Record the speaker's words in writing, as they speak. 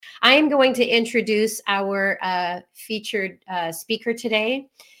I am going to introduce our featured speaker today.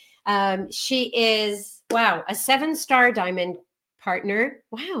 She is, wow, a 7-star Diamond Partner.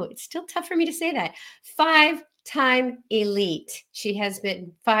 Wow, it's still tough for me to say that. 5-time elite. She has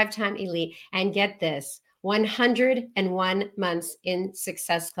been 5-time elite. And get this, 101 months in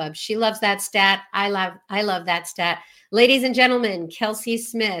Success Club. She loves that stat. I love that stat. Ladies and gentlemen, Kelsey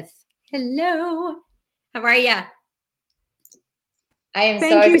Smith. Hello. How are you? I am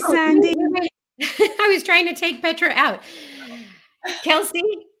Thank you, Sandy. I was trying to take Petra out. Kelsey,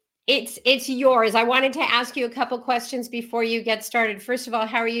 it's yours. I wanted to ask you a couple questions before you get started. First of all,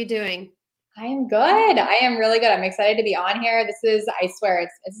 how are you doing? I am good. I am really good. I'm excited to be on here. I swear,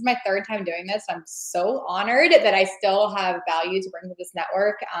 this is my 3rd time doing this. I'm so honored that I still have value to bring to this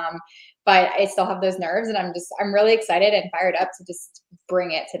network. But I still have those nerves, and I'm really excited and fired up to just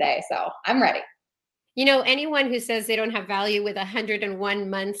bring it today. So I'm ready. You know, anyone who says they don't have value with 101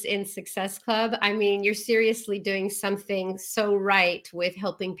 months in Success Club, I mean, you're seriously doing something so right with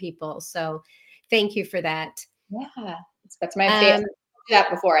helping people. So thank you for that. Yeah, that's my favorite. That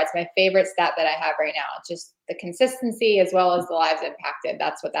before, it's my favorite stat that I have right now. It's just the consistency as well as the lives impacted.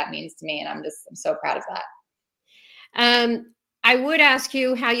 That's what that means to me, and I'm so proud of that. I would ask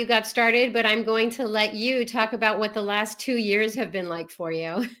you how you got started, but I'm going to let you talk about what the last 2 years have been like for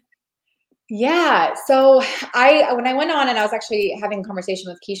you. Yeah. So when I went on, and I was actually having a conversation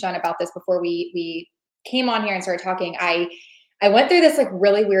with Keyshawn about this before we came on here and started talking, I went through this like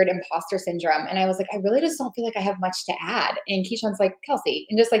really weird imposter syndrome, and I was like, I really just don't feel like I have much to add. And Keyshawn's like, Kelsey,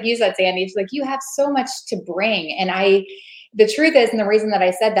 and just like you said, Sandy, she's like, you have so much to bring. And the truth is, and the reason that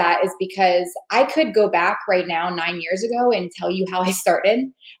I said that is because I could go back right now 9 years ago and tell you how I started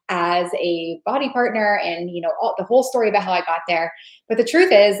as a BODi Partner, and the whole story about how I got there. But the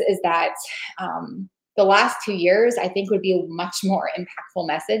truth is that the last 2 years, I think, would be a much more impactful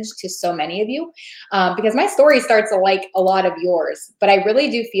message to so many of you, because my story starts like a lot of yours. But I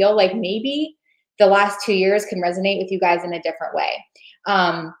really do feel like maybe the last 2 years can resonate with you guys in a different way.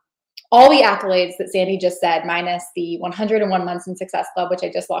 All the accolades that Sandy just said, minus the 101 months in Success Club, which I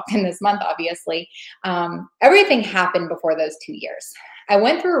just locked in this month, obviously, everything happened before those 2 years. I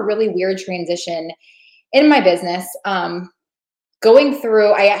went through a really weird transition in my business. Going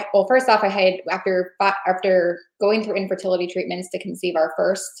through, first off, I had, after going through infertility treatments to conceive our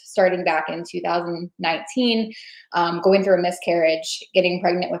first, starting back in 2019, going through a miscarriage, getting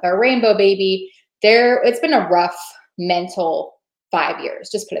pregnant with our rainbow baby, it's been a rough mental 5 years,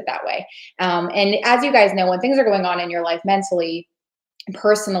 just put it that way. And as you guys know, when things are going on in your life mentally,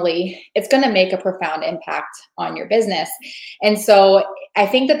 personally, it's going to make a profound impact on your business. And so I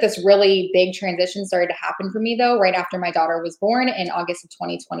think that this really big transition started to happen for me, though, right after my daughter was born in August of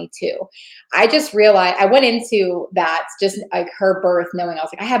 2022. I just realized, I went into that, just like her birth, knowing I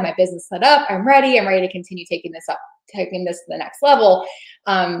was like, I have my business set up. I'm ready to continue taking this to the next level.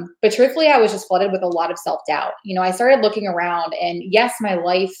 But truthfully, I was just flooded with a lot of self-doubt. I started looking around, and yes, my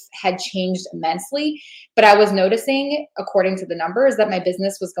life had changed immensely, but I was noticing, according to the numbers, that my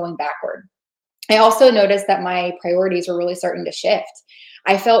business was going backward. I also noticed that my priorities were really starting to shift.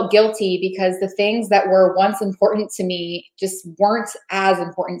 I felt guilty because the things that were once important to me just weren't as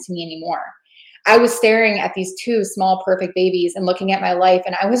important to me anymore. I was staring at these 2 small, perfect babies and looking at my life,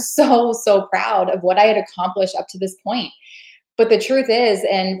 and I was so proud of what I had accomplished up to this point. But the truth is,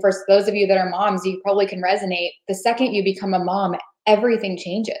 and for those of you that are moms, you probably can resonate, the second you become a mom, everything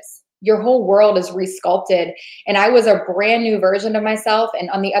changes. Your whole world is resculpted. And I was a brand new version of myself. And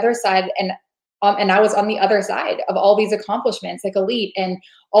on the other side, and I was on the other side of all these accomplishments, like elite and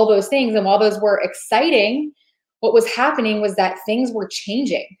all those things. And while those were exciting, what was happening was that things were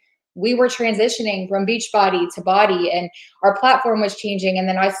changing. We were transitioning from Beachbody to BODi, and our platform was changing. And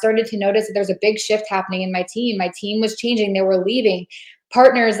then I started to notice that there's a big shift happening in my team. My team was changing. They were leaving.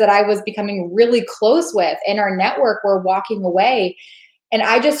 Partners that I was becoming really close with in our network were walking away. And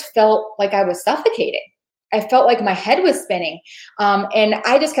I just felt like I was suffocating. I felt like my head was spinning. And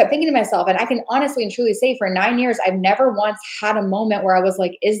I just kept thinking to myself, and I can honestly and truly say for 9 years, I've never once had a moment where I was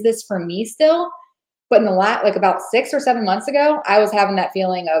like, is this for me still? But in the like about 6 or 7 months ago, I was having that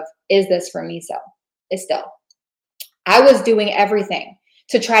feeling of, is this for me still? I was doing everything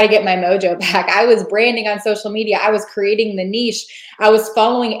to try to get my mojo back. I was branding on social media. I was creating the niche. I was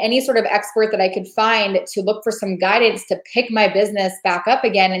following any sort of expert that I could find to look for some guidance to pick my business back up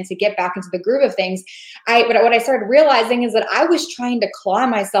again and to get back into the groove of things. But what I started realizing is that I was trying to claw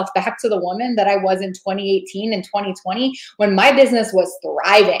myself back to the woman that I was in 2018 and 2020 when my business was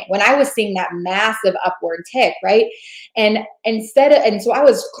thriving, when I was seeing that massive upward tick, right? And so I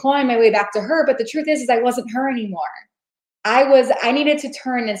was clawing my way back to her, but the truth is I wasn't her anymore. I needed to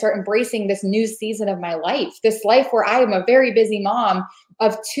turn and start embracing this new season of my life, this life where I am a very busy mom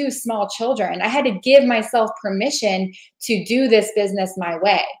of 2 small children. I had to give myself permission to do this business my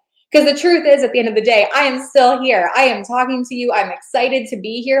way. Because the truth is, at the end of the day, I am still here. I am talking to you. I'm excited to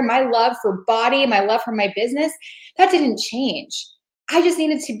be here. My love for BODi, my love for my business, that didn't change. I just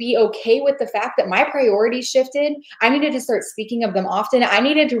needed to be okay with the fact that my priorities shifted. I needed to start speaking of them often. I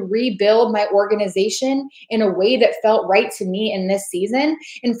needed to rebuild my organization in a way that felt right to me in this season.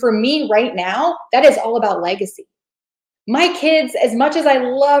 And for me right now, that is all about legacy. My kids, as much as I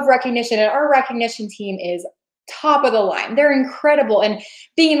love recognition, and our recognition team is top of the line, they're incredible. And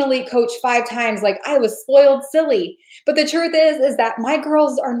being an elite coach 5 times, like I was spoiled silly. But the truth is that my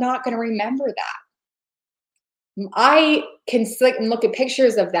girls are not going to remember that. I can sit and look at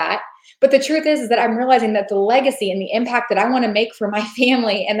pictures of that. But the truth is that I'm realizing that the legacy and the impact that I want to make for my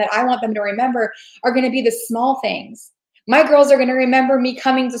family and that I want them to remember are going to be the small things. My girls are going to remember me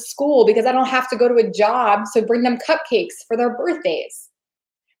coming to school because I don't have to go to a job, so bring them cupcakes for their birthdays.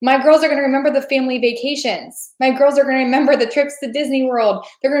 My girls are going to remember the family vacations. My girls are going to remember the trips to Disney World.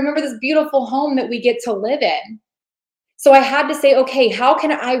 They're going to remember this beautiful home that we get to live in. So I had to say, okay, how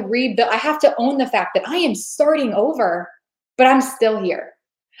can I rebuild? I have to own the fact that I am starting over, but I'm still here.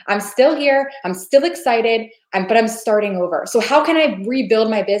 I'm still here. I'm still excited, but I'm starting over. So how can I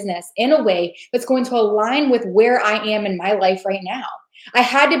rebuild my business in a way that's going to align with where I am in my life right now? I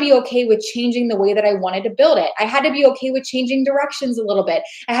had to be okay with changing the way that I wanted to build it. I had to be okay with changing directions a little bit.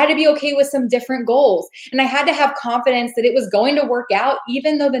 I had to be okay with some different goals. And I had to have confidence that it was going to work out,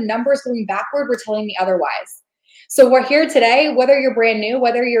 even though the numbers going backward were telling me otherwise. So we're here today, whether you're brand new,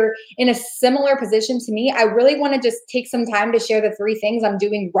 whether you're in a similar position to me, I really want to just take some time to share the 3 things I'm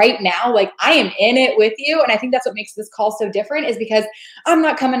doing right now. Like I am in it with you. And I think that's what makes this call so different, is because I'm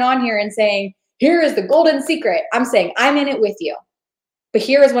not coming on here and saying, here is the golden secret. I'm saying I'm in it with you. But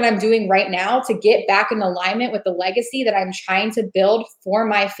here is what I'm doing right now to get back in alignment with the legacy that I'm trying to build for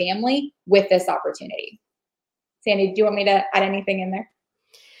my family with this opportunity. Sandy, do you want me to add anything in there?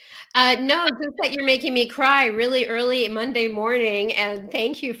 No, just that you're making me cry really early Monday morning. And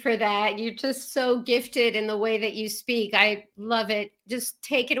thank you for that. You're just so gifted in the way that you speak. I love it. Just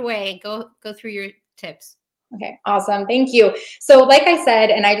take it away. Go through your tips. Okay, awesome. Thank you. So like I said,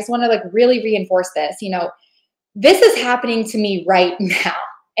 and I just want to really reinforce this, this is happening to me right now.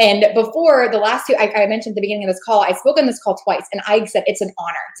 And before the last 2, I mentioned at the beginning of this call, I spoke on this call twice, and I said it's an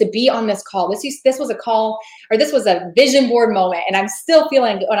honor to be on this call. This was a call, or this was a vision board moment, and I'm still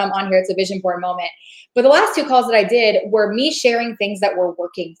feeling when I'm on here, it's a vision board moment. But the last 2 calls that I did were me sharing things that were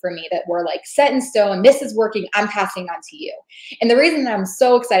working for me, that were set in stone. This is working. I'm passing on to you. And the reason that I'm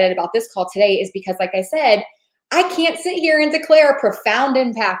so excited about this call today is because, like I said, I can't sit here and declare a profound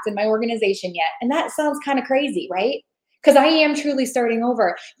impact in my organization yet. And that sounds kind of crazy, right? Because I am truly starting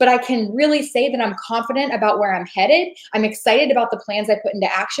over, but I can really say that I'm confident about where I'm headed. I'm excited about the plans I put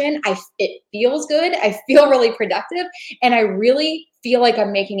into action. It feels good. I feel really productive, and I really feel like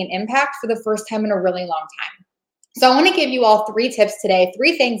I'm making an impact for the first time in a really long time. So I want to give you all 3 tips today,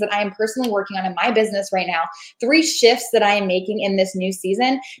 3 things that I am personally working on in my business right now, 3 shifts that I am making in this new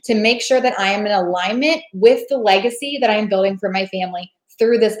season to make sure that I am in alignment with the legacy that I am building for my family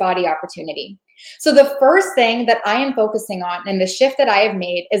through this BODi opportunity. So the first thing that I am focusing on, and the shift that I have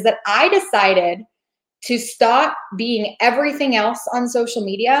made, is that I decided to stop being everything else on social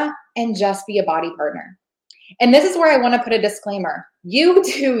media and just be a BODi partner. And this is where I want to put a disclaimer. You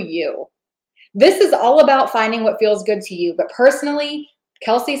do you. This is all about finding what feels good to you. But personally,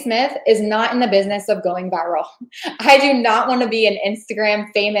 Kelsey Smith is not in the business of going viral. I do not want to be an Instagram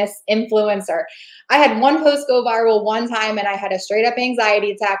famous influencer. I had one post go viral one time and I had a straight up anxiety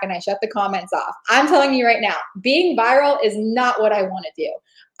attack and I shut the comments off. I'm telling you right now, being viral is not what I want to do.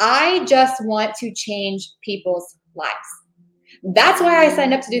 I just want to change people's lives. That's why I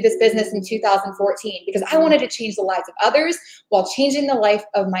signed up to do this business in 2014, because I wanted to change the lives of others while changing the life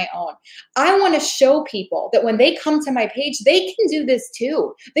of my own. I want to show people that when they come to my page, they can do this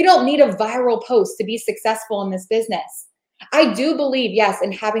too. They don't need a viral post to be successful in this business. I do believe, yes,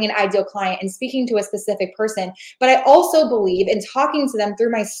 in having an ideal client and speaking to a specific person, but I also believe in talking to them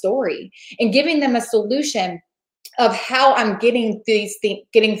through my story and giving them a solution of how I'm getting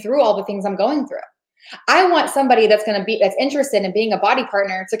through all the things I'm going through. I want somebody that's interested in being a BODi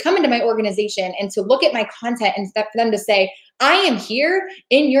partner to come into my organization and to look at my content and for them to say, I am here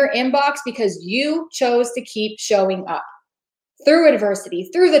in your inbox because you chose to keep showing up through adversity,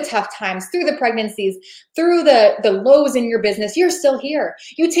 through the tough times, through the pregnancies, through the lows in your business. You're still here.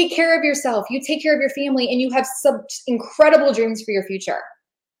 You take care of yourself. You take care of your family, and you have some incredible dreams for your future.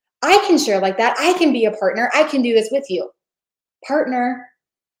 I can share like that. I can be a partner. I can do this with you. partner,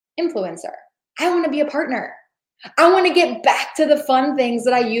 influencer. I want to be a partner. I want to get back to the fun things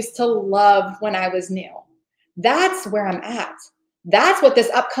that I used to love when I was new. That's where I'm at. That's what this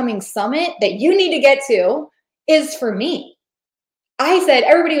upcoming summit that you need to get to is for me. I said,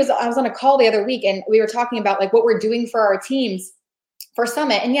 I was on a call the other week and we were talking about like what we're doing for our teams for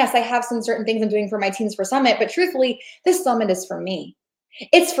summit. And yes, I have some certain things I'm doing for my teams for summit, but truthfully, this summit is for me.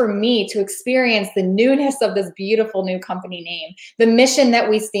 It's for me to experience the newness of this beautiful new company name, the mission that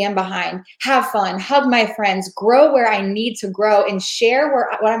we stand behind, have fun, hug my friends, grow where I need to grow, and share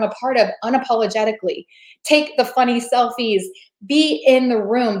what I'm a part of unapologetically. Take the funny selfies, be in the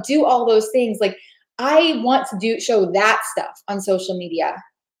room, do all those things. Like I want to show that stuff on social media,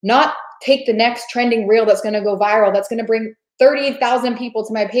 not take the next trending reel that's going to go viral, that's going to bring 30,000 people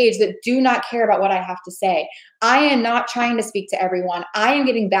to my page that do not care about what I have to say. I am not trying to speak to everyone. I am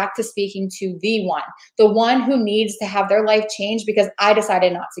getting back to speaking to the one who needs to have their life changed because I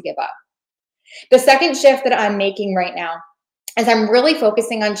decided not to give up. The second shift that I'm making right now is I'm really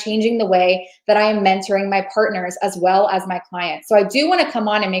focusing on changing the way that I am mentoring my partners as well as my clients. So I do want to come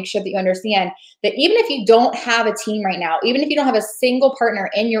on and make sure that you understand that even if you don't have a team right now, even if you don't have a single partner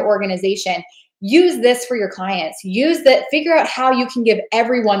in your organization, use this for your clients. Figure out how you can give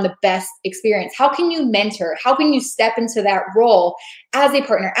everyone the best experience. How can you mentor? How can you step into that role as a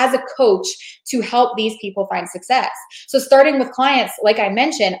partner, as a coach to help these people find success? So starting with clients, like I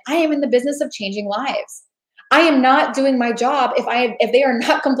mentioned, I am in the business of changing lives. I am not doing my job if they are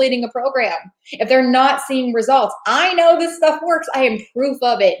not completing a program, if they're not seeing results. I know this stuff works. I am proof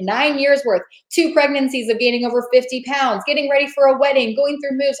of it. 9 years worth, 2 pregnancies of gaining over 50 pounds, getting ready for a wedding, going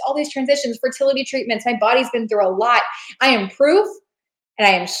through moves, all these transitions, fertility treatments. My body's been through a lot. I am proof and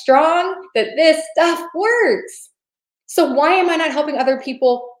I am strong that this stuff works. So why am I not helping other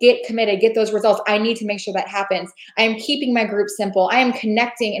people get committed, get those results? I need to make sure that happens. I am keeping my group simple. I am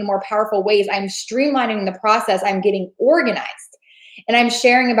connecting in more powerful ways. I'm streamlining the process. I'm getting organized. And I'm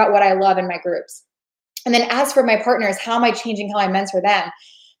sharing about what I love in my groups. And then as for my partners, how am I changing how I mentor them?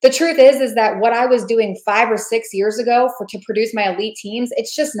 The truth is that what I was doing 5 or 6 years ago to produce my elite teams,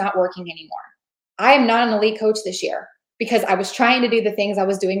 it's just not working anymore. I am not an elite coach this year because I was trying to do the things I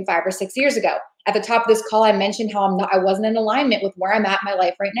was doing 5 or 6 years ago. At the top of this call, I mentioned how I wasn't in alignment with where I'm at in my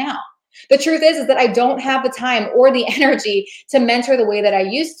life right now. The truth is that I don't have the time or the energy to mentor the way that I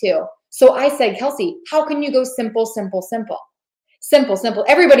used to. So I said, Kelsey, how can you go simple, simple, simple? Simple, simple.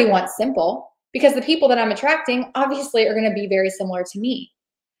 Everybody wants simple because the people that I'm attracting obviously are going to be very similar to me.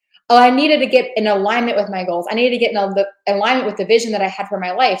 I needed to get in alignment with my goals. I needed to get in alignment with the vision that I had for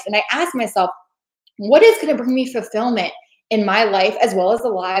my life. And I asked myself, what is going to bring me fulfillment in my life as well as the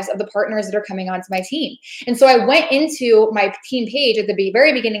lives of the partners that are coming onto my team? And so I went into my team page at the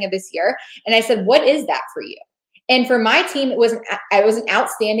very beginning of this year and I said, what is that for you? And for my team, it was an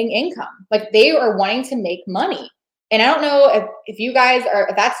outstanding income. Like they are wanting to make money. And I don't know if you guys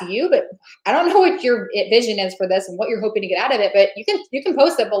if that's you, but I don't know what your vision is for this and what you're hoping to get out of it, but you can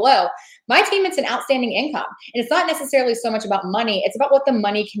post it below. My team, it's an outstanding income. And it's not necessarily so much about money. It's about what the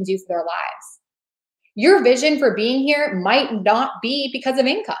money can do for their lives. Your vision for being here might not be because of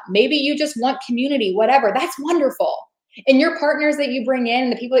income. Maybe you just want community, whatever. That's wonderful. And your partners that you bring in,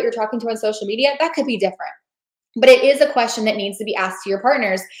 the people that you're talking to on social media, that could be different. But it is a question that needs to be asked to your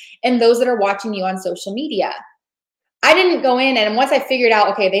partners and those that are watching you on social media. I didn't go in and once I figured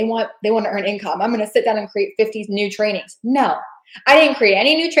out, okay, they want to earn income, I'm going to sit down and create 50 new trainings. No, I didn't create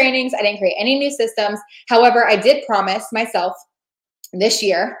any new trainings. I didn't create any new systems. However, I did promise myself this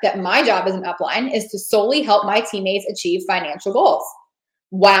year that my job as an upline is to solely help my teammates achieve financial goals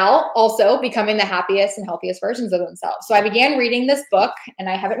while also becoming the happiest and healthiest versions of themselves. So I began reading this book and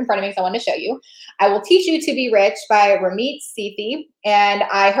I have it in front of me, so I want to show you. I Will Teach You to Be Rich by Ramit Sethi. And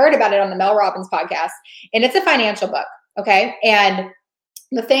I heard about it on the Mel Robbins podcast, and it's a financial book. Okay. And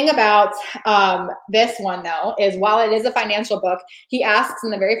the thing about this one though, is while it is a financial book, he asks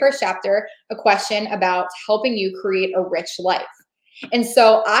in the very first chapter a question about helping you create a rich life. And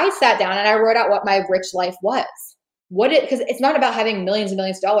so I sat down and I wrote out what my rich life was. Because it's not about having millions and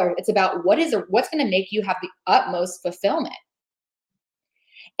millions of dollars. It's about what's going to make you have the utmost fulfillment.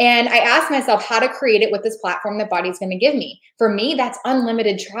 And I asked myself how to create it with this platform that BODi's going to give me. For me, that's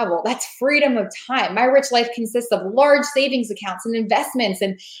unlimited travel. That's freedom of time. My rich life consists of large savings accounts and investments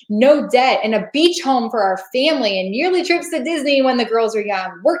and no debt and a beach home for our family and yearly trips to Disney when the girls are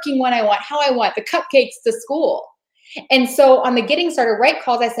young, working when I want, how I want, the cupcakes to school. And so on the Getting Started Right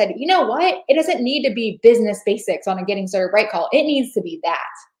calls, I said, you know what? It doesn't need to be business basics on a Getting Started Right call. It needs to be that.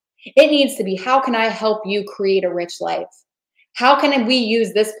 It needs to be, how can I help you create a rich life? How can we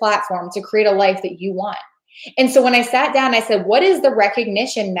use this platform to create a life that you want? And so when I sat down, I said, what is the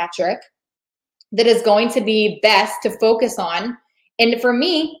recognition metric that is going to be best to focus on? And for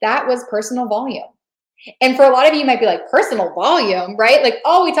me, that was personal volume. And for a lot of you might be like, personal volume, right? Like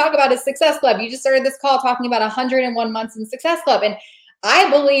all we talk about is Success Club. You just started this call talking about 101 months in Success Club. And I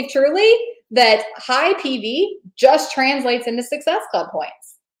believe truly that high PV just translates into Success Club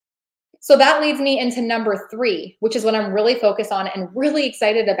points. So that leads me into number 3, which is what I'm really focused on and really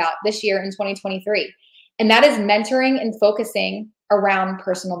excited about this year in 2023. And that is mentoring and focusing around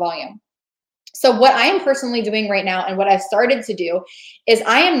personal volume. So what I am personally doing right now and what I've started to do is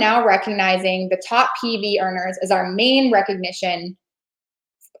I am now recognizing the top PV earners as our main recognition.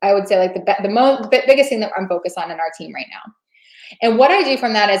 I would say like the biggest thing that I'm focused on in our team right now. And what I do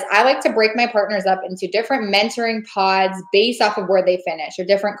from that is I like to break my partners up into different mentoring pods based off of where they finish or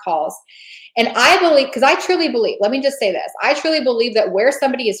different calls. And I believe, because I truly believe, let me just say this, I truly believe that where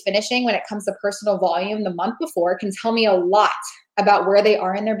somebody is finishing when it comes to personal volume the month before can tell me a lot about where they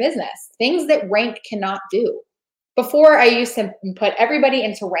are in their business, things that rank cannot do. Before, I used to put everybody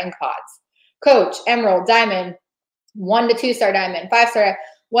into rank pods, coach, emerald, diamond, 1 to 2 star diamond, 5 star,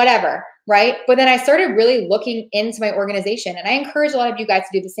 whatever, right? But then I started really looking into my organization, and I encourage a lot of you guys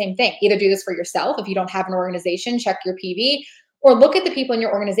to do the same thing. Either do this for yourself. If you don't have an organization, check your PV, or look at the people in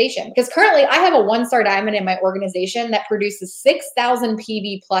your organization. Because currently I have a 1 star diamond in my organization that produces 6,000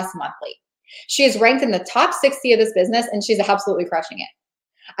 PV plus monthly. She is ranked in the top 60 of this business, and she's absolutely crushing it.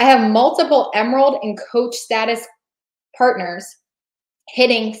 I have multiple emerald and coach status partners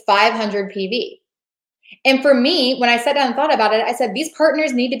hitting 500 PV. And for me, when I sat down and thought about it, I said, these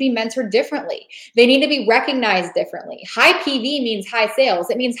partners need to be mentored differently. They need to be recognized differently. High PV means high sales.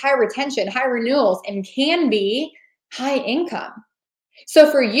 It means high retention, high renewals, and can be high income. So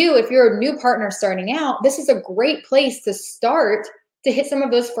for you, if you're a new partner starting out, this is a great place to start to hit some of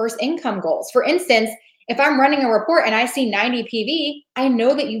those first income goals. For instance, if I'm running a report and I see 90 PV, I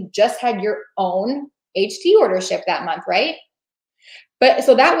know that you just had your own HT order shipped that month, right? But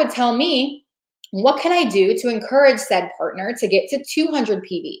so that would tell me, what can I do to encourage said partner to get to 200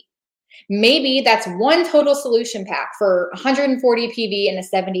 PV? Maybe that's one total solution pack for 140 PV and a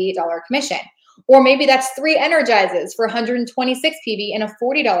 $78 commission. Or maybe that's 3 energizes for 126 PV and a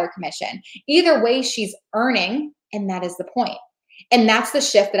 $40 commission. Either way, she's earning, and that is the point. And that's the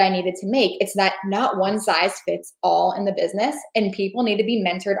shift that I needed to make. It's not one size fits all in the business, and people need to be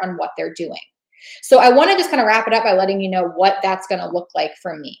mentored on what they're doing. So I want to just kind of wrap it up by letting you know what that's going to look like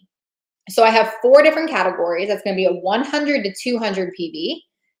for me. So I have 4 different categories. That's going to be a 100 to 200 PV,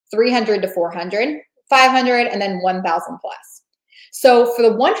 300 to 400, 500, and then 1,000 plus. So for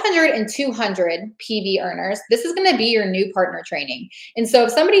the 100 and 200 PV earners, this is going to be your new partner training. And so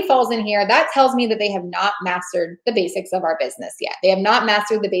if somebody falls in here, that tells me that they have not mastered the basics of our business yet. They have not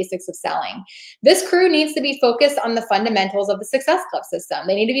mastered the basics of selling. This crew needs to be focused on the fundamentals of the Success Club system.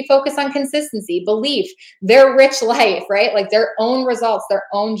 They need to be focused on consistency, belief, their rich life, right? Like their own results, their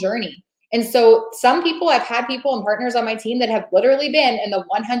own journey. And so some people, I've had people and partners on my team that have literally been in the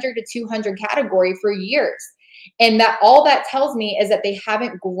 100 to 200 category for years. And that all that tells me is that they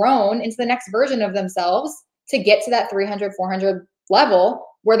haven't grown into the next version of themselves to get to that 300, 400 level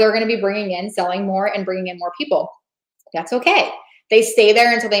where they're going to be bringing in, selling more and bringing in more people. That's okay. They stay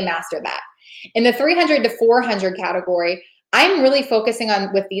there until they master that. In the 300 to 400 category, I'm really focusing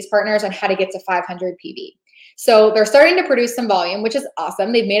on with these partners on how to get to 500 PV. So they're starting to produce some volume, which is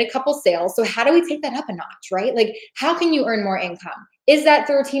awesome. They've made a couple sales. So how do we take that up a notch, right? Like, how can you earn more income? Is that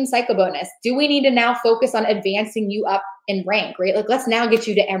through a team cycle bonus? Do we need to now focus on advancing you up in rank, right? Like, let's now get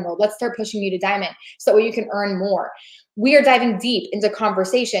you to emerald. Let's start pushing you to diamond so that you can earn more. We are diving deep into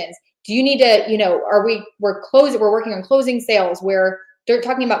conversations. Do you need to, we're working on closing sales where they're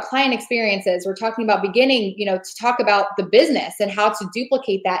talking about client experiences. We're talking about beginning, to talk about the business and how to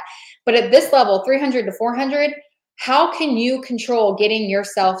duplicate that. But at this level, 300 to 400, how can you control getting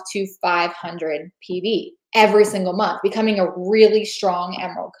yourself to 500 PV every single month, becoming a really strong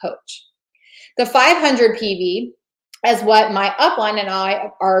emerald coach? The 500 PV is what my upline and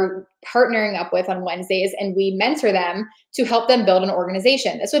I are partnering up with on Wednesdays, and we mentor them to help them build an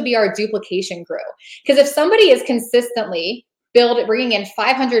organization. This would be our duplication crew. Because if somebody is consistently bringing in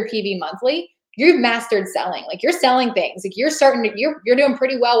 500 PV monthly, you've mastered selling. Like, you're selling things. Like, you're doing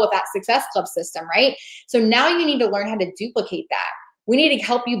pretty well with that Success Club system, right? So now you need to learn how to duplicate that. We need to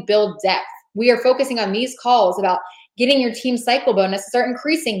help you build depth. We are focusing on these calls about getting your team cycle bonus to start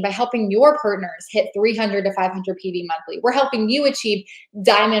increasing by helping your partners hit 300 to 500 PV monthly. We're helping you achieve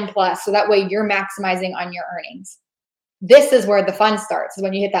Diamond Plus, so that way you're maximizing on your earnings. this is where the fun starts, is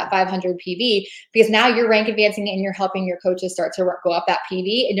when you hit that 500 PV, because now you're rank advancing and you're helping your coaches start to go up that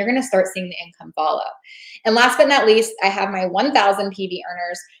PV, and you're going to start seeing the income follow. And last but not least, I have my 1,000 PV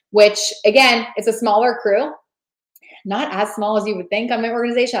earners, which again, it's a smaller crew. Not as small as you would think on my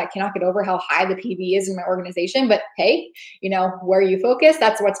organization. I cannot get over how high the PV is in my organization, but hey, where you focus,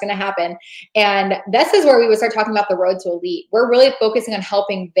 that's what's going to happen. And this is where we would start talking about the road to elite. We're really focusing on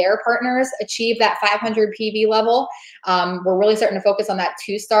helping their partners achieve that 500 PV level. We're really starting to focus on that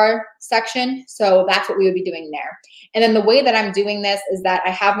 2-star section. So that's what we would be doing there. And then the way that I'm doing this is that I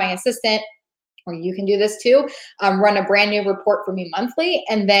have my assistant, or you can do this too, run a brand new report for me monthly,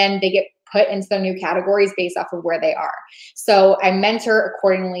 and then they get put into the new categories based off of where they are. So I mentor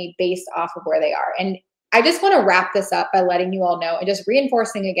accordingly based off of where they are. And I just want to wrap this up by letting you all know and just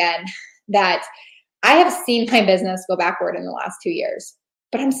reinforcing again that I have seen my business go backward in the last 2 years,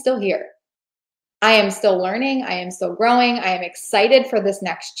 but I'm still here. I am still learning. I am still growing. I am excited for this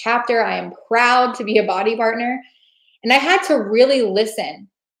next chapter. I am proud to be a BODi partner. And I had to really listen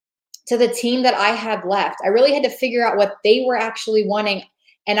to the team that I had left. I really had to figure out what they were actually wanting.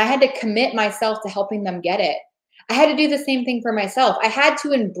 And I had to commit myself to helping them get it. I had to do the same thing for myself. I had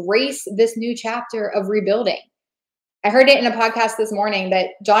to embrace this new chapter of rebuilding. I heard it in a podcast this morning that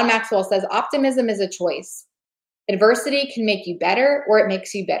John Maxwell says, optimism is a choice. Adversity can make you better or it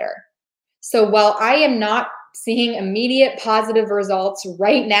makes you bitter. So while I am not seeing immediate positive results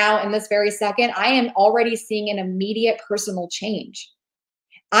right now in this very second, I am already seeing an immediate personal change.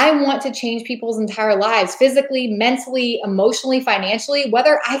 I want to change people's entire lives, physically, mentally, emotionally, financially,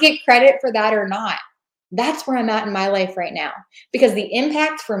 whether I get credit for that or not. That's where I'm at in my life right now. Because the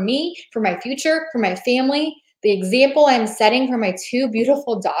impact for me, for my future, for my family, the example I'm setting for my 2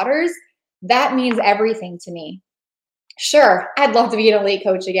 beautiful daughters, that means everything to me. Sure, I'd love to be an elite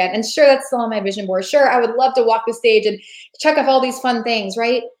coach again. And sure, that's still on my vision board. Sure, I would love to walk the stage and check off all these fun things,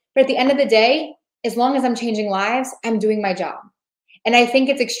 right? But at the end of the day, as long as I'm changing lives, I'm doing my job. And I think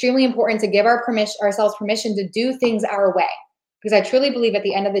it's extremely important to give ourselves permission to do things our way, because I truly believe at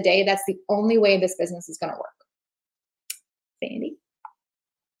the end of the day, that's the only way this business is going to work. Sandy?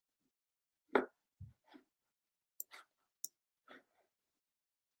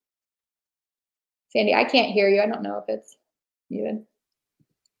 Sandy, I can't hear you. I don't know if it's muted.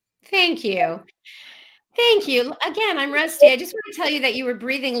 Thank you. Thank you. Again, I'm Rusty. I just want to tell you that you were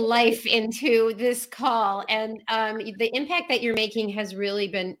breathing life into this call, and the impact that you're making has really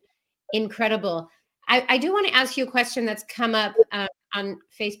been incredible. I do want to ask you a question that's come up on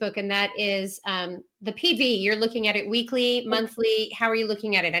Facebook, and that is the PV. You're looking at it weekly, monthly. How are you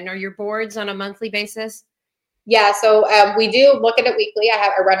looking at it? And are your boards on a monthly basis? Yeah, so we do look at it weekly.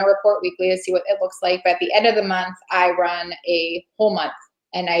 I run a report weekly to see what it looks like. But at the end of the month, I run a whole month.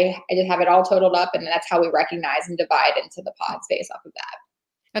 And I just have it all totaled up, and that's how we recognize and divide into the pods based off of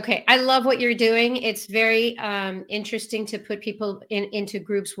that. Okay. I love what you're doing. It's very interesting to put people into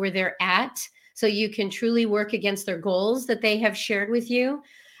groups where they're at, so you can truly work against their goals that they have shared with you.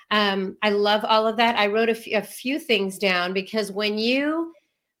 I love all of that. I wrote a few things down, because when you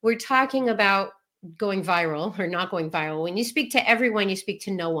were talking about going viral or not going viral, when you speak to everyone, you speak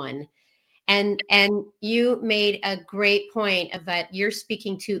to no one. And you made a great point of that you're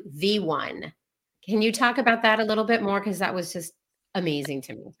speaking to the one. Can you talk about that a little bit more? Because that was just amazing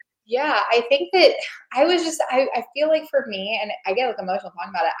to me. Yeah, I think that I feel like for me, and I get like emotional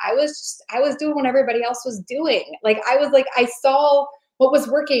talking about it, I was doing what everybody else was doing. I saw what was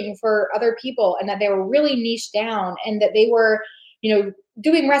working for other people, and that they were really niched down, and that they were,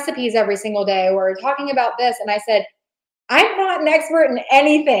 doing recipes every single day or talking about this. And I said, I'm not an expert in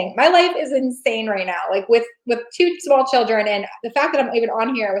anything. My life is insane right now, like with 2 small children. And the fact that I'm even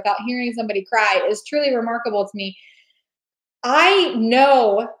on here without hearing somebody cry is truly remarkable to me. I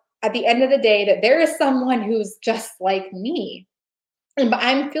know at the end of the day that there is someone who's just like me. And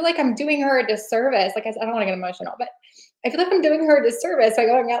I feel like I'm doing her a disservice. Like I said, I don't want to get emotional, but I feel like I'm doing her a disservice by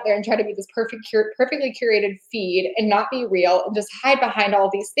going out there and trying to be this perfectly curated feed and not be real and just hide behind all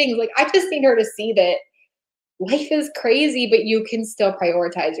these things. Like I just need her to see that life is crazy, but you can still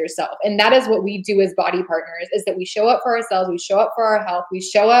prioritize yourself. And that is what we do as BODi partners, is that we show up for ourselves, we show up for our health, we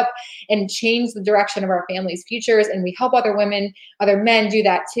show up and change the direction of our family's futures, and we help other women, other men do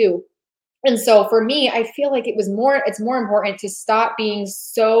that too. And so for me, I feel like it's more important to stop being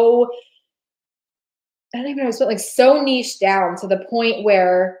so, I don't even know, so niche down to the point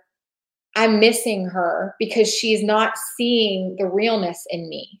where I'm missing her because she's not seeing the realness in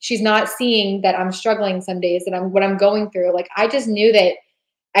me. She's not seeing that I'm struggling some days, that what I'm going through. Like I just knew that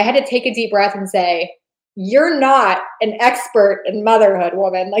I had to take a deep breath and say, you're not an expert in motherhood,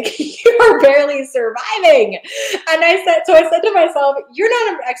 woman. Like, you're barely surviving. And I said to myself, you're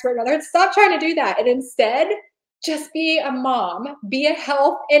not an expert in motherhood. Stop trying to do that. And instead, just be a mom, be a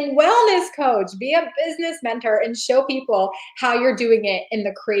health and wellness coach, be a business mentor, and show people how you're doing it in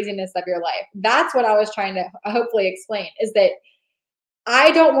the craziness of your life. That's what I was trying to hopefully explain, is that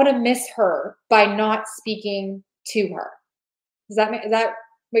I don't want to miss her by not speaking to her. Is that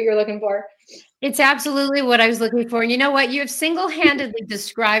what you're looking for? It's absolutely what I was looking for. And you know what? You have single-handedly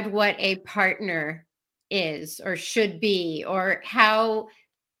described what a partner is or should be, or how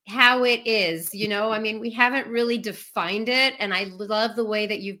it is. I mean, we haven't really defined it, and I love the way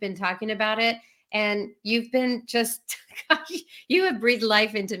that you've been talking about it. And you've been just, gosh, you have breathed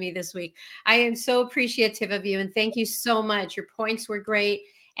life into me this week. I am so appreciative of you, and thank you so much. Your points were great.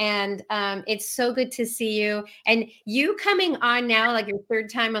 And it's so good to see you. And you coming on now, like your third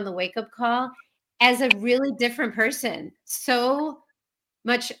time on the Wake Up Call, as a really different person, so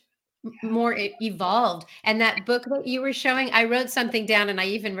much more evolved. And that book that you were showing, I wrote something down, and I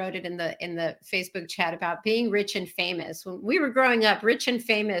even wrote it in the Facebook chat about being rich and famous. When we were growing up, rich and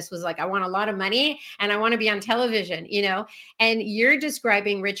famous was like, I want a lot of money and I want to be on television, and you're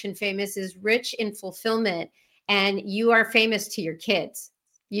describing rich and famous is rich in fulfillment, and you are famous to your kids.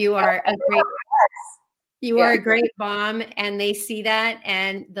 You are a great mom, and they see that,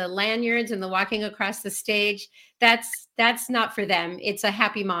 and the lanyards and the walking across the stage, that's not for them. It's a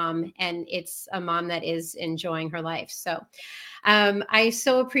happy mom, and it's a mom that is enjoying her life. So I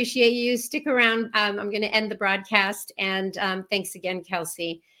so appreciate you. Stick around. I'm going to end the broadcast, and thanks again,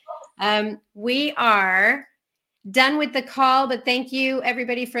 Kelsey. We are done with the call, but thank you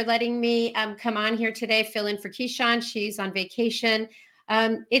everybody for letting me come on here today, fill in for Keyshawn. She's on vacation.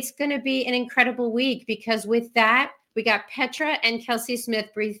 It's going to be an incredible week, because with that, we got Petra and Kelsey Smith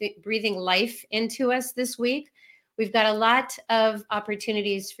breathing life into us this week. We've got a lot of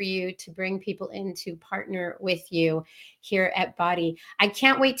opportunities for you to bring people in to partner with you here at BODi. I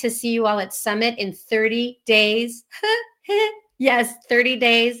can't wait to see you all at Summit in 30 days. Yes, 30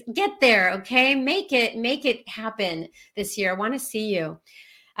 days. Get there, okay? Make it happen this year. I want to see you.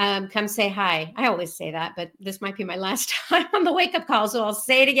 Come say hi. I always say that, but this might be my last time on the Wake Up Call, so I'll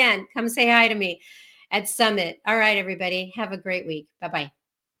say it again. Come say hi to me at Summit. All right, everybody. Have a great week. Bye-bye.